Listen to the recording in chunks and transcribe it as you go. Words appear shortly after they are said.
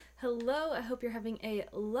Hello, I hope you're having a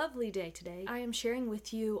lovely day today. I am sharing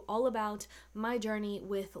with you all about my journey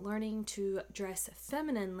with learning to dress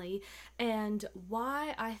femininely and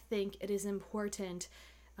why I think it is important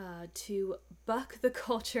to buck the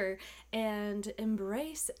culture and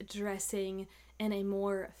embrace dressing in a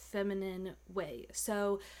more feminine way.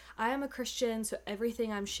 So, I am a Christian, so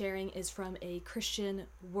everything I'm sharing is from a Christian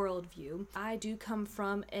worldview. I do come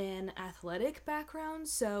from an athletic background,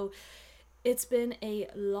 so it's been a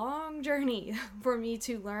long journey for me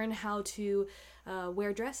to learn how to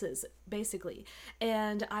wear dresses, basically.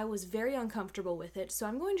 And I was very uncomfortable with it. So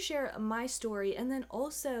I'm going to share my story and then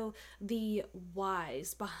also the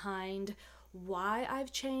whys behind why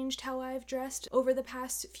I've changed how I've dressed over the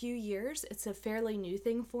past few years. It's a fairly new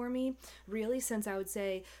thing for me, really, since I would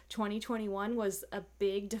say 2021 was a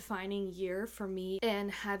big defining year for me and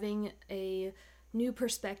having a new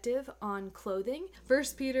perspective on clothing. 1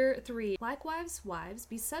 Peter 3, Likewise, wives,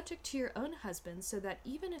 be subject to your own husbands, so that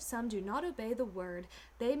even if some do not obey the word,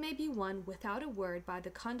 they may be won without a word by the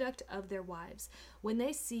conduct of their wives, when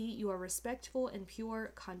they see your respectful and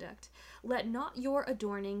pure conduct. Let not your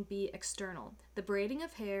adorning be external, the braiding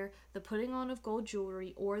of hair, the putting on of gold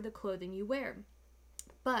jewelry, or the clothing you wear.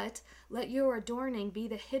 But let your adorning be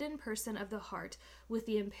the hidden person of the heart, with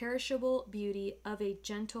the imperishable beauty of a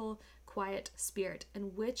gentle, quiet spirit, in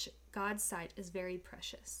which God's sight is very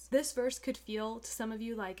precious. This verse could feel to some of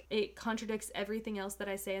you like it contradicts everything else that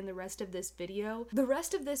I say in the rest of this video. The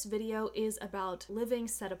rest of this video is about living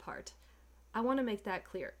set apart. I want to make that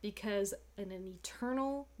clear because in an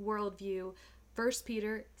eternal worldview, 1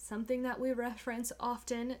 Peter, something that we reference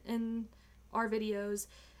often in our videos,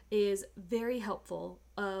 is very helpful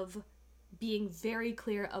of being very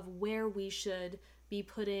clear of where we should be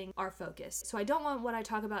putting our focus. So I don't want what I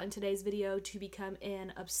talk about in today's video to become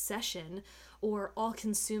an obsession or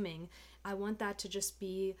all-consuming. I want that to just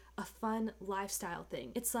be a fun lifestyle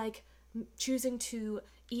thing. It's like choosing to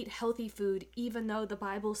eat healthy food even though the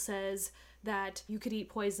Bible says that you could eat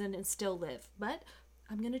poison and still live. But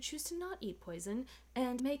I'm going to choose to not eat poison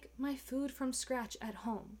and make my food from scratch at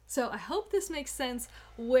home. So I hope this makes sense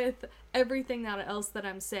with everything else that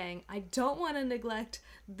I'm saying. I don't want to neglect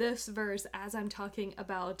this verse as I'm talking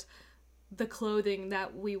about the clothing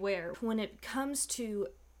that we wear. When it comes to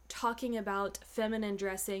talking about feminine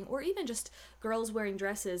dressing or even just girls wearing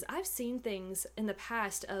dresses, I've seen things in the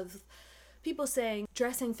past of people saying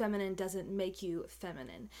dressing feminine doesn't make you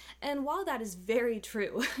feminine. And while that is very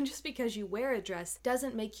true, just because you wear a dress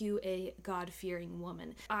doesn't make you a God-fearing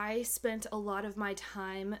woman. I spent a lot of my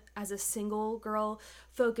time as a single girl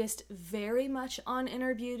focused very much on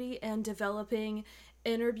inner beauty and developing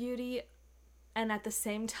inner beauty, and at the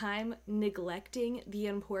same time neglecting the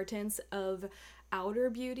importance of outer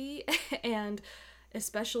beauty. And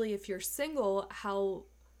especially if you're single, how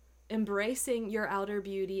embracing your outer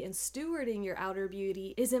beauty and stewarding your outer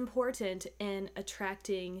beauty is important in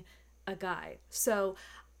attracting a guy. So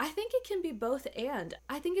I think it can be both and.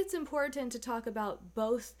 I think it's important to talk about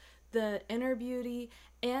both the inner beauty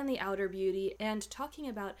and the outer beauty. And talking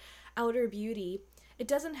about outer beauty, it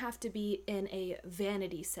doesn't have to be in a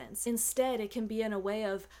vanity sense. Instead, it can be in a way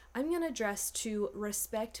of, I'm going to dress to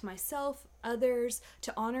respect myself, others,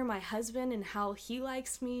 to honor my husband and how he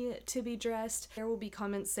likes me to be dressed. There will be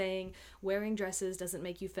comments saying wearing dresses doesn't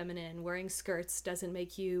make you feminine, wearing skirts doesn't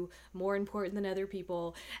make you more important than other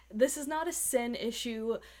people. This is not a sin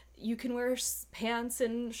issue. You can wear pants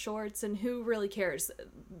and shorts and who really cares?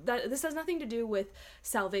 This has nothing to do with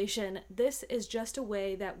salvation. This is just a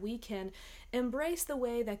way that we can embrace the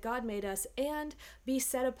way that God made us and be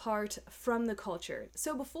set apart from the culture.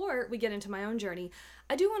 So before we get into my own journey,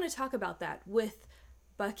 I do want to talk about that with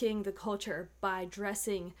bucking the culture by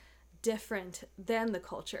dressing different than the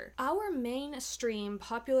culture. Our mainstream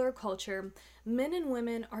popular culture, men and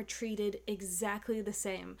women are treated exactly the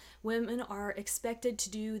same. Women are expected to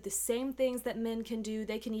do the same things that men can do.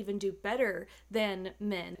 They can even do better than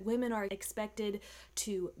men. Women are expected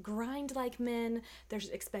to grind like men. They're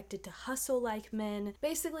expected to hustle like men.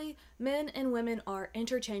 Basically, men and women are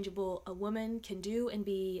interchangeable. A woman can do and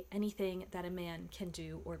be anything that a man can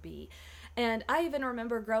do or be. And I even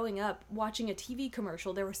remember growing up watching a TV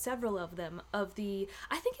commercial. There were several of them I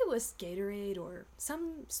think it was Gatorade or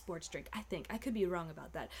some sports drink. I could be wrong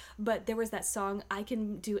about that. But there was that song, I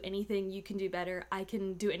can do anything you can do better. I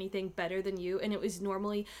can do anything better than you. And it was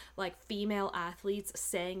normally like female athletes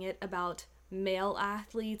saying it about male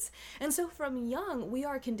athletes. And so from young, we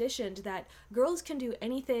are conditioned that girls can do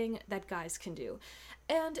anything that guys can do.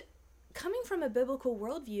 And coming from a biblical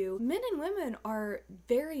worldview, men and women are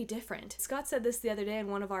very different. Scott said this the other day in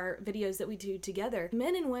one of our videos that we do together.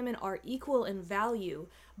 Men and women are equal in value,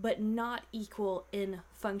 but not equal in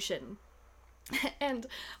function. And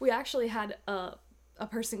we actually had a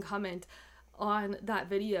person comment on that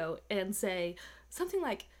video and say something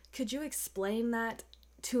like, could you explain that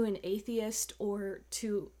to an atheist or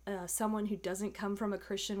to someone who doesn't come from a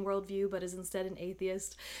Christian worldview but is instead an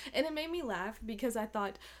atheist? And it made me laugh because I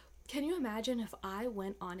thought, can you imagine if I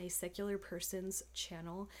went on a secular person's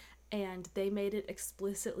channel and they made it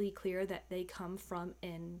explicitly clear that they come from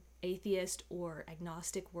an atheist or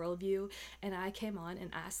agnostic worldview, and I came on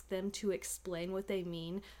and asked them to explain what they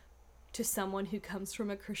mean to someone who comes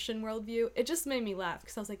from a Christian worldview? It just made me laugh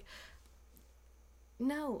because I was like,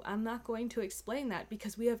 no, I'm not going to explain that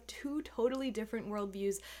because we have two totally different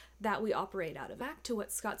worldviews that we operate out of. Back to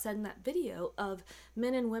what Scott said in that video of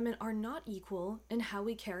men and women are not equal in how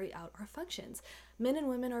we carry out our functions. Men and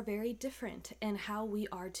women are very different in how we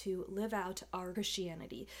are to live out our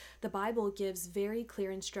Christianity. The Bible gives very clear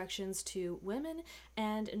instructions to women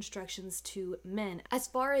and instructions to men as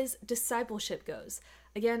far as discipleship goes.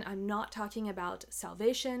 Again, I'm not talking about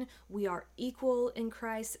salvation. We are equal in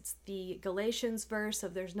Christ. It's the Galatians verse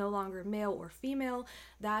of there's no longer male or female.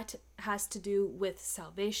 That has to do with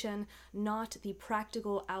salvation, not the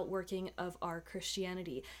practical outworking of our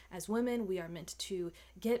Christianity. As women, we are meant to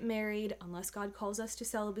get married unless God calls us to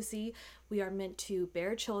celibacy. We are meant to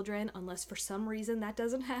bear children unless for some reason that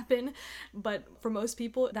doesn't happen. But for most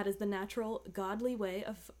people, that is the natural, godly way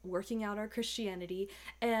of working out our Christianity.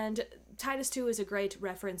 And Titus 2 is a great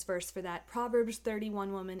reference verse for that. Proverbs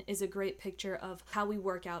 31 woman is a great picture of how we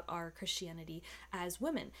work out our Christianity as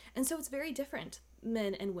women. And so it's very different,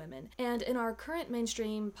 men and women. And in our current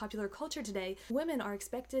mainstream popular culture today, women are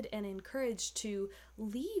expected and encouraged to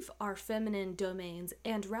leave our feminine domains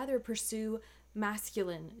and rather pursue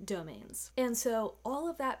masculine domains. And so all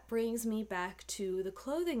of that brings me back to the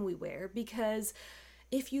clothing we wear, because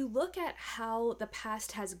if you look at how the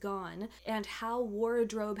past has gone and how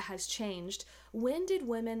wardrobe has changed, when did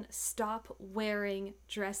women stop wearing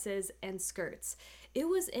dresses and skirts? It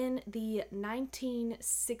was in the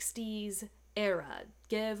 1960s era,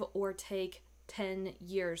 give or take 10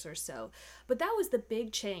 years or so. But that was the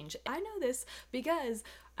big change. I know this because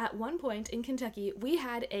at one point in Kentucky, we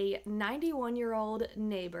had a 91-year-old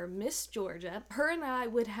neighbor, Miss Georgia. Her and I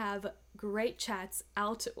would have great chats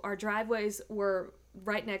out. Our driveways were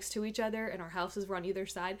right next to each other and our houses were on either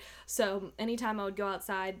side. So anytime I would go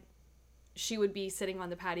outside, she would be sitting on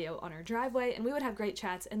the patio on her driveway and we would have great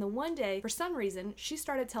chats. And then one day, for some reason, she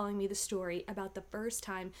started telling me the story about the first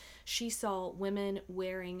time she saw women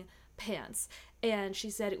wearing pants. And she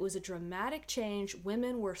said it was a dramatic change.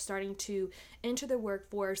 Women were starting to enter the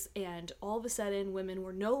workforce and all of a sudden women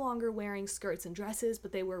were no longer wearing skirts and dresses,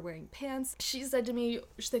 but they were wearing pants. She said to me,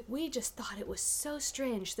 she's like, we just thought it was so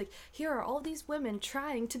strange. She's like, here are all these women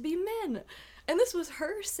trying to be men. And this was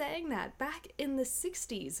her saying that back in the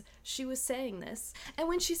 60s. She was saying this. And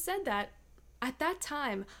when she said that, at that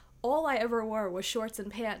time, all I ever wore was shorts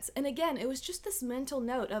and pants. And again, it was just this mental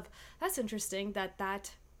note of, that's interesting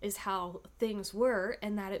that is how things were,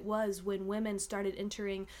 and that it was when women started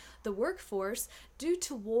entering the workforce due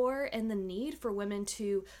to war and the need for women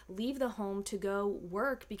to leave the home to go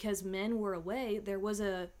work because men were away. There was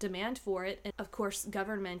a demand for it, and of course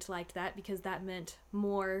government liked that because that meant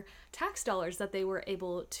more tax dollars that they were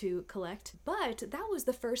able to collect. But that was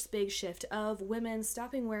the first big shift of women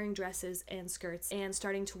stopping wearing dresses and skirts and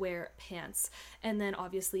starting to wear pants. And then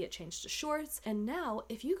obviously it changed to shorts, and now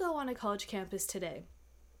if you go on a college campus today,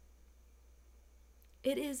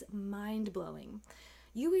 it is mind-blowing.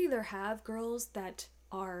 You either have girls that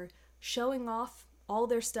are showing off all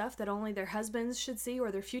their stuff that only their husbands should see or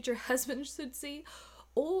their future husbands should see,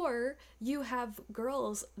 or you have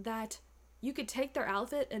girls that you could take their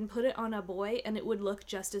outfit and put it on a boy and it would look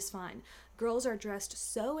just as fine. Girls are dressed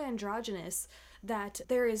so androgynous that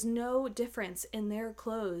there is no difference in their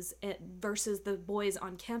clothes versus the boys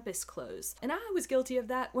on campus clothes. And I was guilty of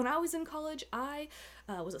that. When I was in college, I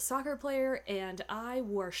was a soccer player and I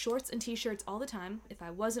wore shorts and t-shirts all the time. If I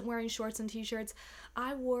wasn't wearing shorts and t-shirts,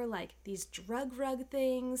 I wore like these drug rug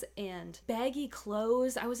things and baggy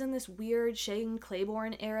clothes. I was in this weird Shane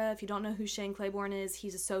Claiborne era. If you don't know who Shane Claiborne is,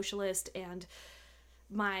 he's a socialist, and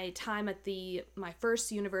my time at my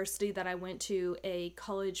first university that I went to, a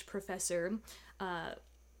college professor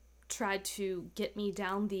tried to get me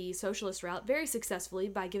down the socialist route very successfully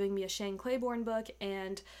by giving me a Shane Claiborne book.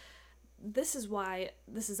 And this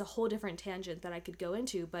is a whole different tangent that I could go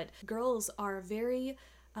into, but girls are very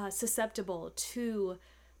susceptible to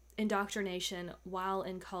indoctrination while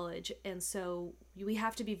in college. And so we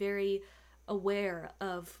have to be very aware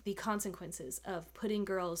of the consequences of putting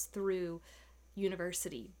girls through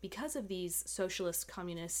university because of these socialist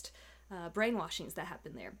communist brainwashings that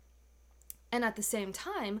happen there. And at the same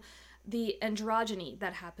time, the androgyny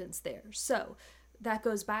that happens there. So that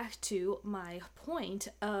goes back to my point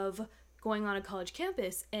of going on a college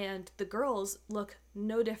campus and the girls look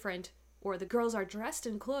no different, or the girls are dressed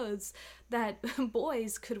in clothes that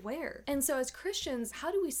boys could wear. And so as Christians,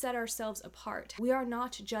 how do we set ourselves apart? We are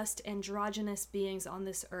not just androgynous beings on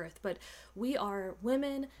this earth, but we are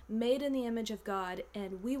women made in the image of God,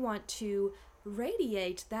 and we want to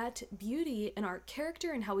radiate that beauty in our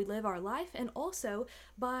character and how we live our life, and also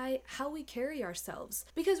by how we carry ourselves,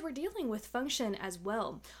 because we're dealing with function as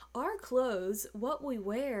well. Our clothes, what we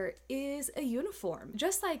wear, is a uniform.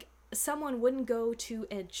 Just like someone wouldn't go to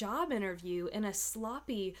a job interview in a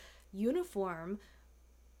sloppy uniform,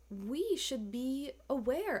 we should be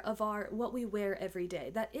aware of what we wear every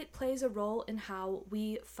day, that it plays a role in how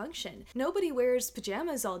we function. Nobody wears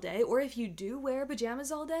pajamas all day, or if you do wear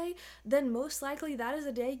pajamas all day, then most likely that is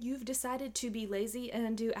a day you've decided to be lazy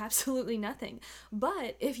and do absolutely nothing.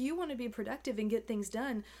 But if you want to be productive and get things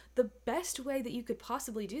done, the best way that you could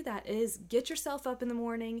possibly do that is get yourself up in the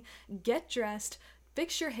morning, get dressed,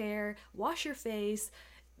 fix your hair, wash your face.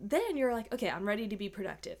 Then you're like, okay, I'm ready to be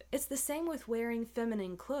productive. It's the same with wearing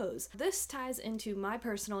feminine clothes. This ties into my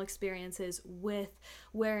personal experiences with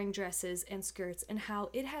wearing dresses and skirts and how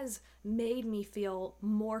it has made me feel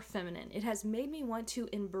more feminine. It has made me want to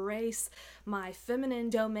embrace my feminine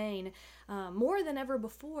domain more than ever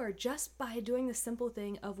before, just by doing the simple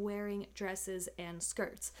thing of wearing dresses and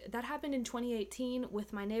skirts. That happened in 2018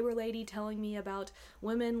 with my neighbor lady telling me about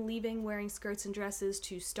women leaving wearing skirts and dresses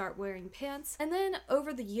to start wearing pants. And then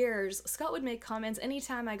over the years, Scott would make comments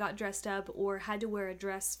anytime I got dressed up or had to wear a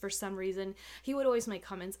dress for some reason. He would always make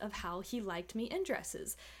comments of how he liked me in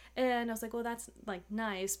dresses. And I was like, well, that's like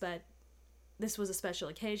nice, but this was a special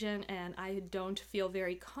occasion and I don't feel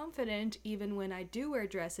very confident even when I do wear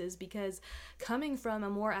dresses, because coming from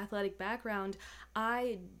a more athletic background,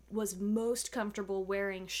 I was most comfortable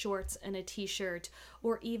wearing shorts and a t-shirt,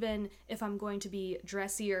 or even if I'm going to be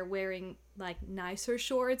dressier, wearing like nicer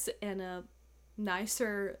shorts and a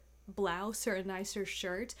nicer blouse or a nicer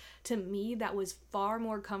shirt. To me, that was far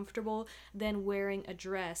more comfortable than wearing a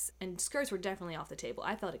dress, and skirts were definitely off the table.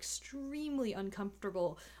 I felt extremely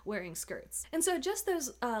uncomfortable wearing skirts. And so just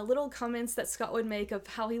those little comments that Scott would make of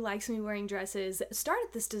how he likes me wearing dresses started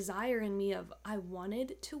this desire in me of I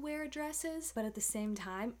wanted to wear dresses, but at the same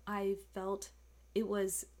time I felt it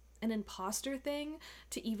was an imposter thing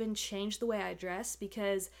to even change the way I dress,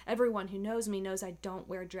 because everyone who knows me knows I don't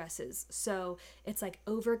wear dresses. So it's like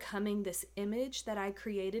overcoming this image that I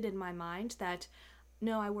created in my mind that,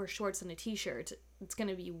 no, I wear shorts and a t-shirt. It's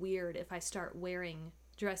gonna be weird if I start wearing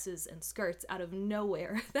dresses and skirts out of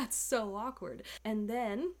nowhere. That's so awkward. And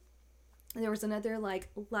then there was another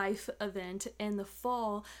life event in the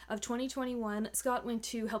fall of 2021. Scott went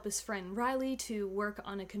to help his friend Riley to work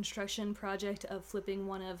on a construction project of flipping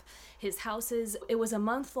one of his houses. It was a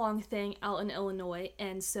month-long thing out in Illinois,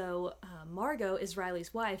 and so Margot is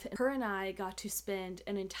Riley's wife. Her and I got to spend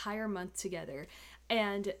an entire month together,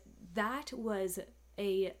 and that was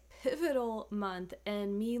a pivotal month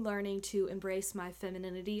in me learning to embrace my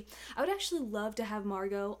femininity. I would actually love to have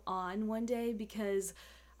Margot on one day, because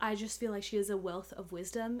I just feel like she has a wealth of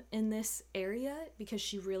wisdom in this area, because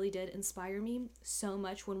she really did inspire me so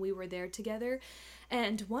much when we were there together.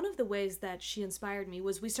 And one of the ways that she inspired me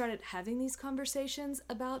was we started having these conversations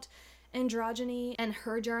about androgyny and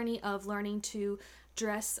her journey of learning to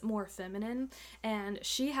dress more feminine. And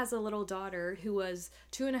she has a little daughter who was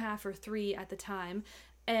 2.5 or 3 at the time,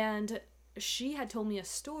 and she had told me a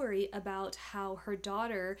story about how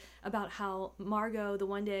Margot, the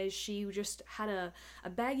one day she just had a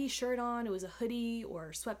baggy shirt on, it was a hoodie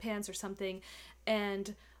or sweatpants or something,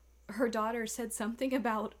 and her daughter said something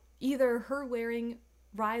about either her wearing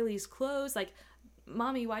Riley's clothes, like,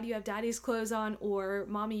 Mommy, why do you have Daddy's clothes on? Or,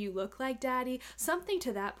 Mommy, you look like Daddy. Something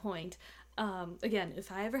to that point. Again,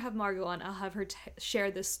 if I ever have Margot on, I'll have her share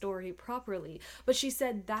this story properly. But she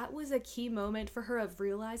said that was a key moment for her of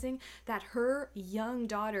realizing that her young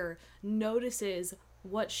daughter notices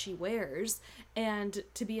what she wears, and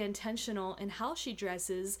to be intentional in how she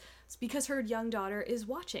dresses because her young daughter is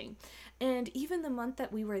watching. And even the month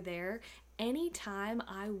that we were there, anytime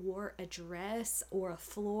I wore a dress or a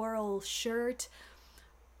floral shirt,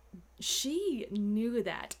 she knew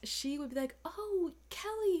that. She would be like, oh,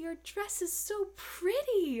 Kelly, your dress is so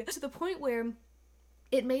pretty. To the point where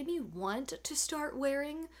it made me want to start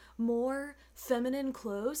wearing more feminine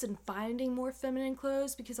clothes and finding more feminine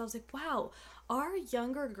clothes, because I was like, wow, our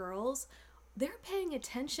younger girls, they're paying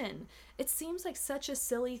attention. It seems like such a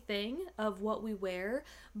silly thing of what we wear,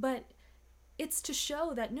 but it's to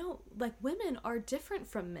show that no, like, women are different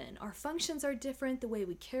from men. Our functions are different, the way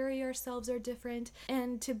we carry ourselves are different,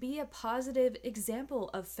 and to be a positive example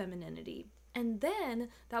of femininity. And then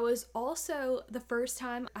that was also the first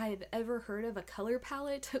time I've ever heard of a color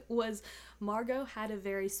palette. Was Margot had a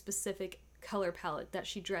very specific color palette that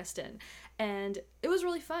she dressed in, and it was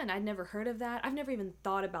really fun. I'd never heard of that. I've never even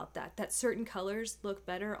thought about that certain colors look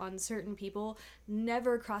better on certain people.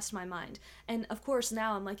 Never crossed my mind. And of course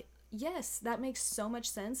now I'm like, yes, that makes so much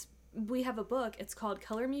sense. We have a book, it's called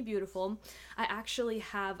Color Me Beautiful. I actually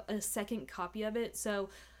have a second copy of it, so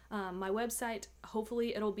my website,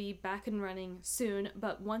 hopefully it'll be back and running soon,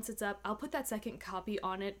 but once it's up, I'll put that second copy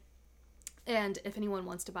on it, and if anyone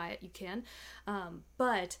wants to buy it, you can.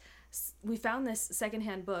 But we found this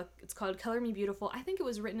secondhand book. It's called Color Me Beautiful. I think it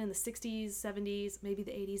was written in the 60s, 70s, maybe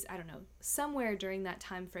the 80s, I don't know, somewhere during that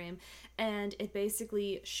time frame. And it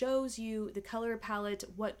basically shows you the color palette,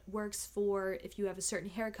 what works for if you have a certain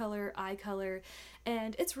hair color, eye color,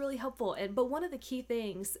 and it's really helpful. But one of the key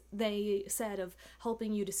things they said of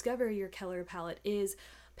helping you discover your color palette is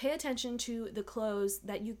pay attention to the clothes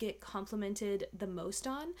that you get complimented the most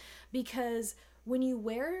on, because when you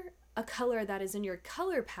wear a color that is in your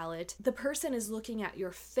color palette, the person is looking at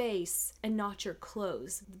your face and not your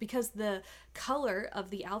clothes. Because the color of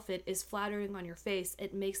the outfit is flattering on your face,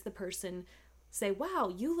 it makes the person say, wow,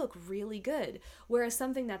 you look really good. Whereas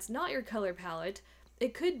something that's not your color palette,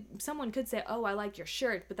 someone could say, oh, I like your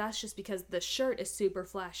shirt, but that's just because the shirt is super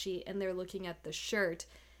flashy and they're looking at the shirt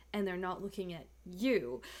and they're not looking at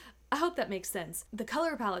you. I hope that makes sense. The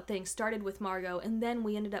color palette thing started with Margot, and then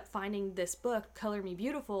we ended up finding this book, Color Me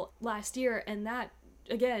Beautiful, last year, and that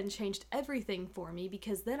again changed everything for me,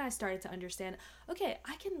 because then I started to understand, okay,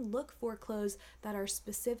 I can look for clothes that are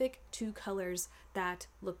specific to colors that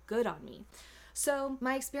look good on me. So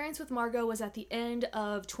my experience with Margot was at the end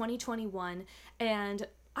of 2021, and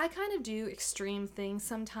I kind of do extreme things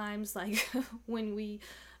sometimes, like when we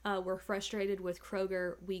were frustrated with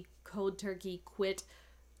Kroger, we cold turkey quit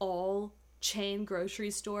all chain grocery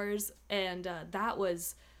stores, and that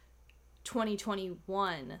was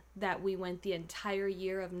 2021 that we went the entire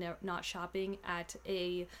year of not shopping at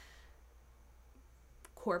a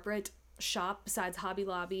corporate shop besides Hobby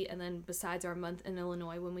Lobby, and then besides our month in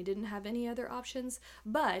Illinois when we didn't have any other options.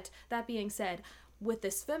 But that being said, with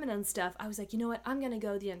this feminine stuff, I was like, you know what, I'm gonna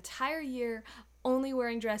go the entire year only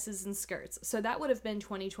wearing dresses and skirts. So that would have been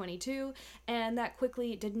 2022, and that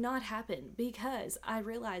quickly did not happen because I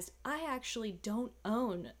realized I actually don't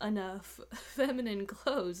own enough feminine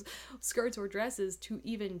clothes, skirts or dresses, to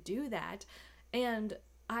even do that, and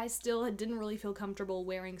I still didn't really feel comfortable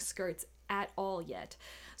wearing skirts at all yet.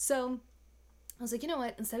 So I was like, you know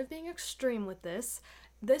what, instead of being extreme with this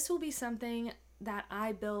will be something that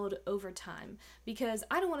I build over time, because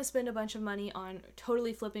I don't want to spend a bunch of money on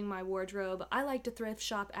totally flipping my wardrobe. I like to thrift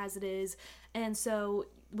shop as it is, and so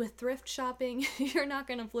with thrift shopping, you're not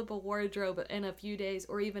going to flip a wardrobe in a few days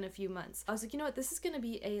or even a few months. I was like, you know what, this is going to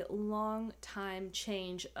be a long time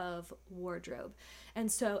change of wardrobe. And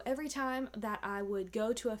so every time that I would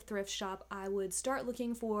go to a thrift shop, I would start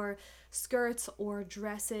looking for skirts or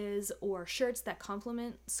dresses or shirts that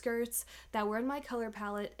complement skirts that were in my color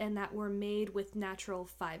palette and that were made with natural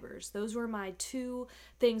fibers. Those were my two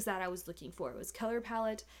things that I was looking for. It was color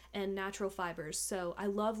palette and natural fibers. So I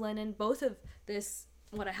love linen. Both of this,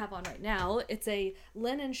 what I have on right now, it's a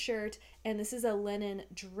linen shirt, and this is a linen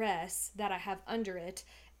dress that I have under it.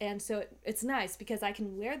 And so it's nice because I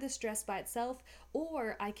can wear this dress by itself,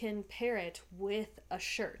 or I can pair it with a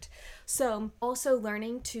shirt. So also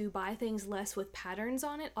learning to buy things less with patterns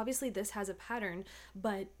on it. Obviously this has a pattern,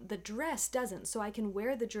 but the dress doesn't. So I can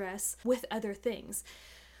wear the dress with other things.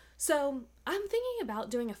 So I'm thinking about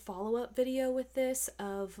doing a follow-up video with this,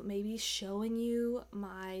 of maybe showing you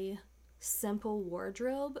my simple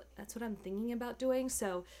wardrobe. That's what I'm thinking about doing.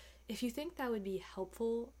 So if you think that would be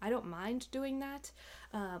helpful, I don't mind doing that.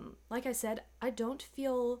 Like I said, I don't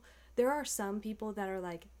feel, there are some people that are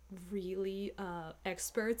like really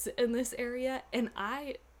experts in this area, and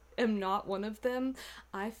I am not one of them.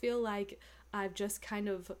 I feel like I've just kind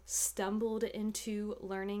of stumbled into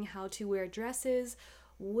learning how to wear dresses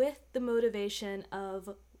with the motivation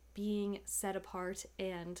of being set apart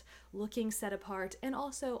and looking set apart, and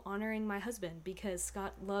also honoring my husband, because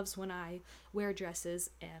Scott loves when I wear dresses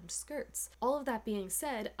and skirts. All of that being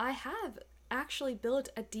said, I have actually built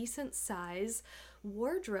a decent size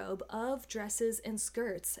wardrobe of dresses and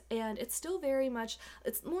skirts. And it's still very much,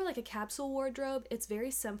 it's more like a capsule wardrobe. It's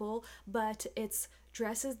very simple, but it's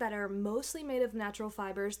dresses that are mostly made of natural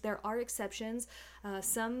fibers. There are exceptions,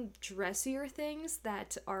 some dressier things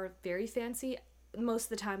that are very fancy. Most of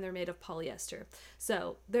the time they're made of polyester,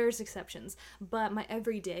 so there's exceptions, but my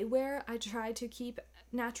everyday wear I try to keep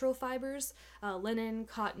natural fibers, linen,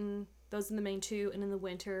 cotton. Those are the main two, and in the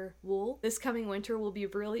winter, wool. This coming winter will be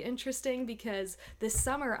really interesting because this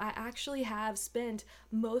summer I actually have spent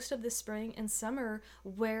most of the spring and summer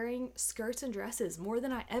wearing skirts and dresses more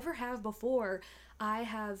than I ever have before. I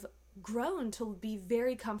have grown to be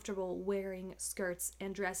very comfortable wearing skirts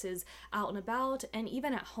and dresses out and about and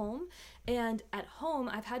even at home. And at home,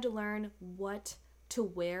 I've had to learn what to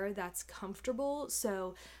wear that's comfortable.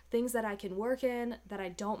 So things that I can work in, that I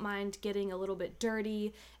don't mind getting a little bit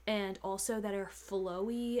dirty, and also that are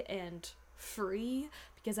flowy and free,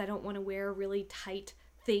 because I don't want to wear really tight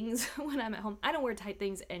things when I'm at home. I don't wear tight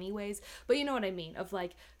things anyways, but you know what I mean, of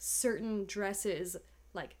like certain dresses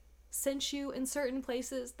like cinch you in certain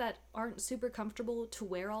places that aren't super comfortable to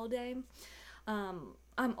wear all day.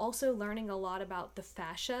 I'm also learning a lot about the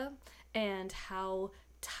fascia and how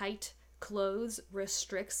tight clothes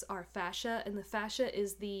restricts our fascia, and the fascia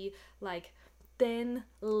is the like thin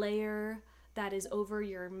layer that is over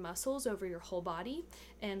your muscles, over your whole body,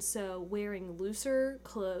 and so wearing looser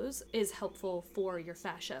clothes is helpful for your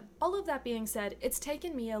fascia. All of that being said, it's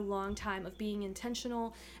taken me a long time of being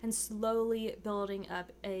intentional and slowly building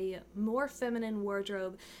up a more feminine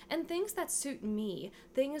wardrobe and things that suit me,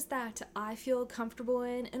 things that I feel comfortable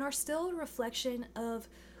in and are still a reflection of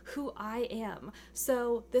who I am.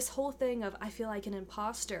 So this whole thing of I feel like an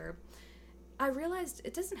imposter, I realized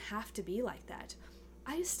it doesn't have to be like that.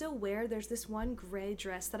 I still wear, there's this one gray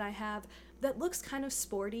dress that I have that looks kind of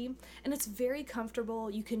sporty and it's very comfortable.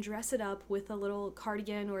 You can dress it up with a little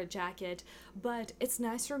cardigan or a jacket, but it's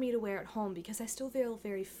nice for me to wear at home because I still feel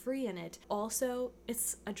very free in it. Also,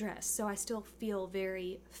 it's a dress, so I still feel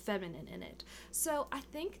very feminine in it. So I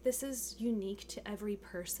think this is unique to every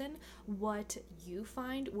person, what you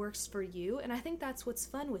find works for you, and I think that's what's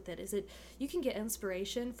fun with it, is it you can get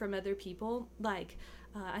inspiration from other people. Like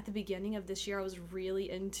at the beginning of this year, I was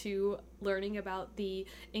really into learning about the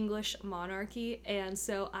English monarchy, and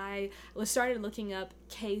so I started looking up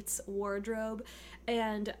Kate's wardrobe,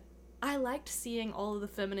 and I liked seeing all of the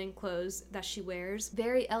feminine clothes that she wears.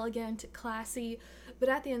 Very elegant, classy, but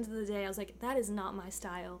at the end of the day, I was like, that is not my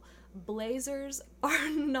style. Blazers are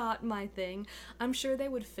not my thing. I'm sure they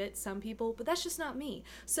would fit some people, but that's just not me.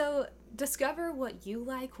 So discover what you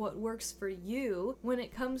like, what works for you when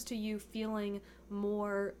it comes to you feeling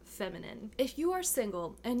more feminine. If you are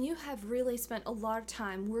single and you have really spent a lot of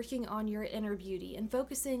time working on your inner beauty and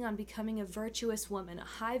focusing on becoming a virtuous woman, a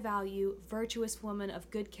high value, virtuous woman of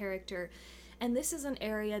good character, and this is an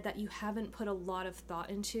area that you haven't put a lot of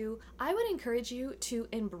thought into, I would encourage you to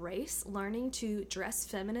embrace learning to dress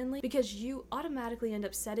femininely, because you automatically end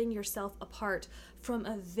up setting yourself apart from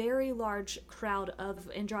a very large crowd of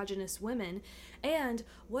androgynous women. And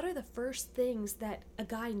what are the first things that a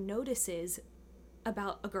guy notices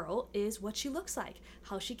about a girl is what she looks like,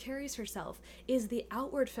 how she carries herself, is the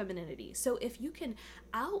outward femininity. So if you can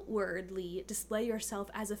outwardly display yourself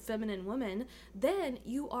as a feminine woman, then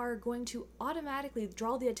you are going to automatically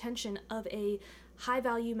draw the attention of a high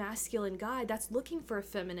value masculine guy that's looking for a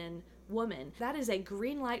feminine woman. That is a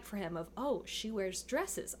green light for him of, oh, she wears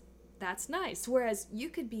dresses. That's nice. Whereas you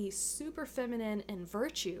could be super feminine and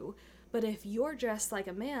virtue, but if you're dressed like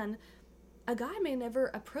a man, a guy may never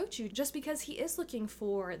approach you just because he is looking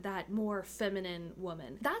for that more feminine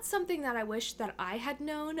woman. That's something that I wish that I had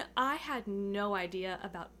known. I had no idea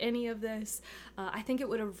about any of this. I think it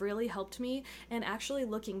would have really helped me. And actually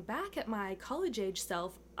looking back at my college age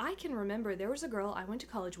self, I can remember there was a girl I went to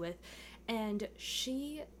college with, and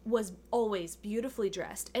she was always beautifully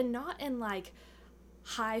dressed, and not in like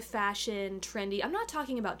high fashion, trendy. I'm not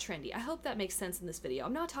talking about trendy. I hope that makes sense in this video.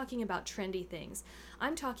 I'm not talking about trendy things.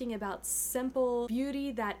 I'm talking about simple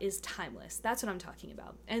beauty that is timeless. That's what I'm talking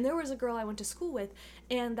about. And there was a girl I went to school with,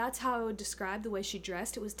 and that's how I would describe the way she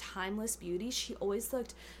dressed. It was timeless beauty. She always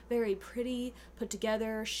looked very pretty, put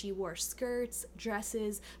together. She wore skirts,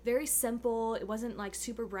 dresses, very simple. It wasn't like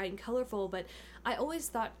super bright and colorful, but I always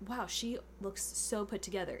thought, wow, she looks so put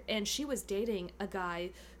together. And she was dating a guy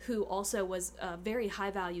who also was a very high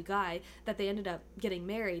value guy that they ended up getting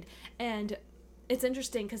married. And it's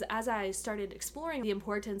interesting because as I started exploring the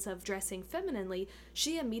importance of dressing femininely,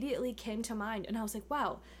 she immediately came to mind. And I was like,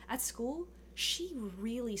 wow, at school, she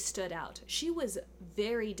really stood out. She was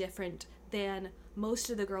very different than most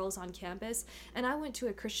of the girls on campus. And I went to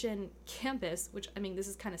a Christian campus, which, I mean, this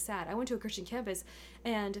is kind of sad. I went to a Christian campus,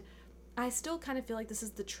 and I still kind of feel like this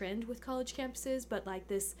is the trend with college campuses, but like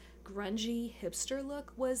this grungy hipster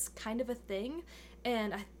look was kind of a thing,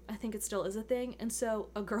 and I think it still is a thing. And so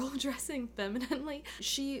a girl dressing femininely,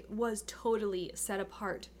 she was totally set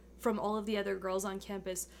apart from all of the other girls on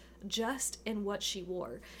campus just in what she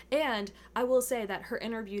wore. And I will say that her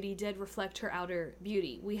inner beauty did reflect her outer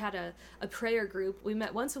beauty. We had a prayer group. We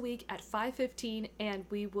met once a week at 5:15, and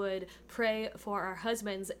we would pray for our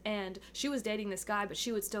husbands. And she was dating this guy, but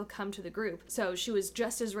she would still come to the group. So she was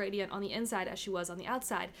just as radiant on the inside as she was on the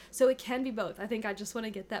outside. So it can be both. I think I just want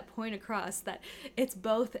to get that point across, that it's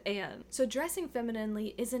both and. So dressing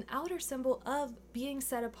femininely is an outer symbol of being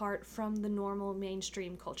set apart from the normal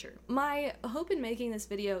mainstream culture. My hope in making this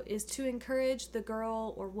video is to encourage the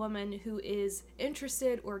girl or woman who is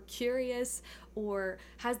interested or curious or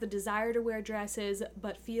has the desire to wear dresses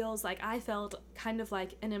but feels like I felt kind of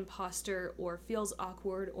like an imposter or feels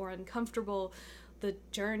awkward or uncomfortable the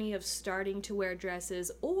journey of starting to wear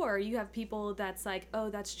dresses. Or you have people that's like,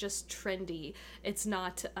 oh, that's just trendy. It's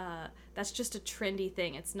not, that's just a trendy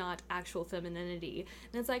thing. It's not actual femininity.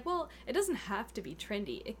 And it's like, well, it doesn't have to be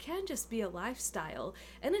trendy. It can just be a lifestyle.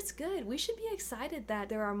 And it's good. We should be excited that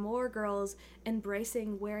there are more girls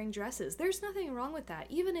embracing wearing dresses. There's nothing wrong with that.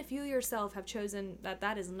 Even if you yourself have chosen that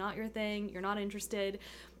that is not your thing, you're not interested,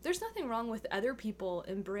 there's nothing wrong with other people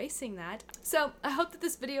embracing that. So I hope that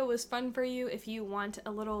this video was fun for you. If you want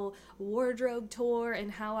a little wardrobe tour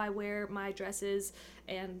and how I wear my dresses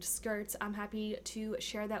and skirts, I'm happy to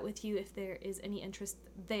share that with you if there is any interest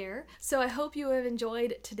there. So I hope you have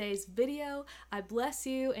enjoyed today's video. I bless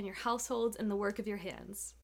you and your households and the work of your hands.